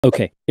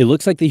Okay, it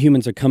looks like the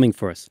humans are coming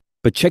for us.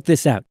 But check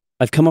this out.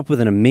 I've come up with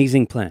an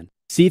amazing plan.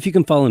 See if you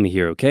can follow me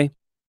here, okay?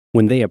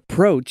 When they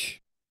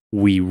approach,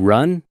 we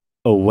run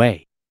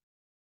away.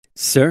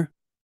 Sir,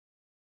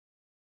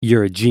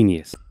 you're a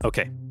genius.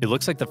 Okay, it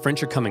looks like the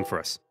French are coming for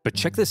us. But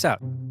check this out.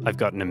 I've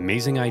got an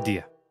amazing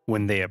idea.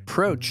 When they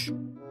approach,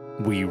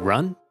 we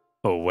run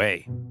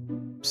away.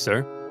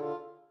 Sir,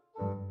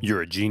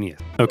 you're a genius.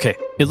 Okay,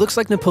 it looks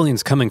like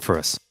Napoleon's coming for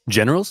us.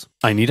 Generals,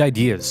 I need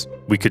ideas.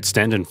 We could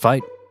stand and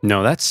fight.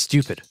 No, that's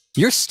stupid.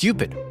 You're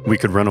stupid. We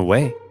could run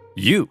away.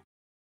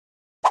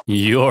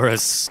 You're a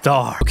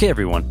star. Okay,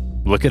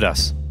 everyone, look at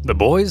us. The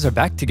boys are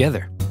back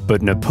together.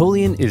 But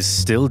Napoleon is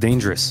still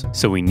dangerous,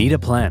 so we need a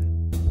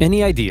plan.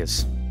 Any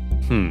ideas?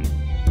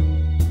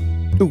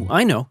 Ooh,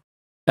 I know.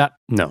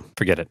 No,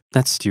 forget it.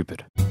 That's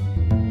stupid.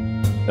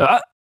 No.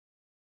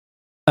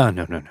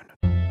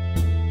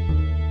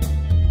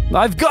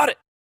 I've got it!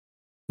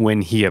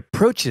 When he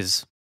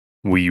approaches,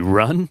 we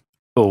run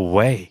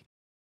away.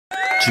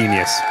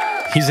 Genius.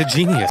 He's a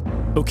genius.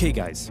 Okay,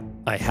 guys,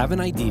 I have an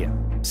idea.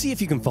 See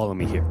if you can follow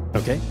me here,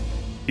 okay?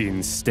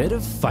 Instead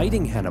of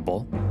fighting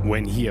Hannibal,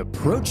 when he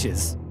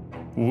approaches,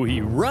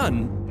 we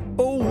run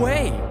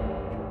away.